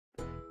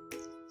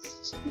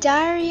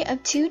Diary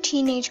of Two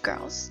Teenage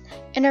Girls,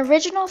 an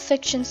original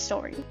fiction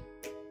story.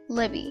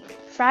 Libby,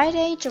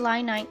 Friday,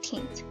 July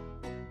 19th.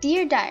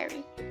 Dear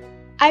Diary,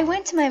 I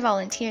went to my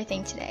volunteer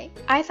thing today.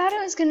 I thought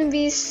it was going to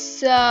be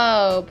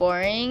so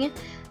boring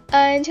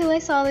until I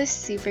saw this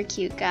super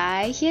cute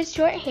guy. He had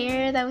short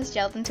hair that was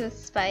gelled into a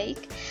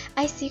spike.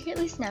 I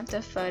secretly snapped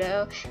a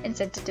photo and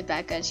sent it to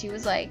Becca, and she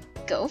was like,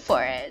 go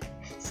for it.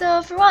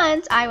 So for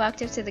once, I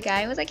walked up to the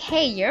guy and was like,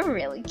 hey, you're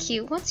really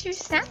cute. What's your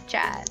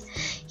Snapchat?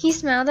 He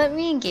smiled at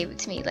me and gave it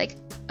to me like,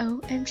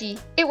 OMG.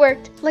 It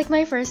worked. Like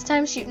my first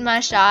time shooting my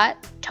shot.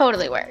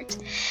 Totally worked.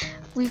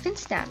 We've been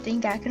snapping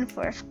back and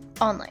forth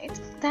all night.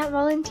 That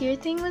volunteer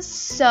thing was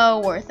so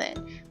worth it.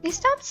 We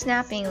stopped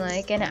snapping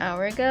like an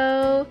hour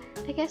ago.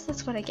 I guess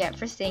that's what I get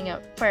for staying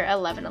up for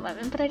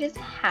 11:11, but I just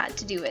had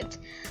to do it.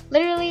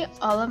 Literally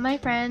all of my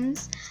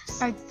friends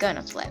are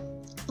gonna flip.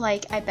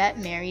 Like, I bet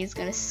Mary is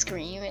gonna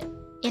scream.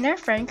 In our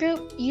friend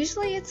group,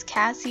 usually it's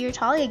Cassie or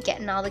Talia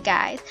getting all the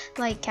guys.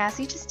 Like,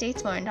 Cassie just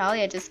dates more and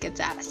Talia just gets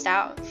asked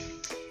out.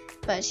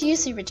 But she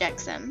usually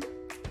rejects them.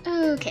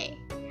 Okay.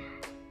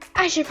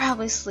 I should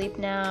probably sleep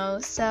now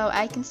so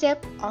I can stay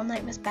up all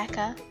night with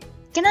Becca.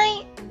 Good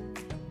night,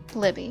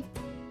 Libby.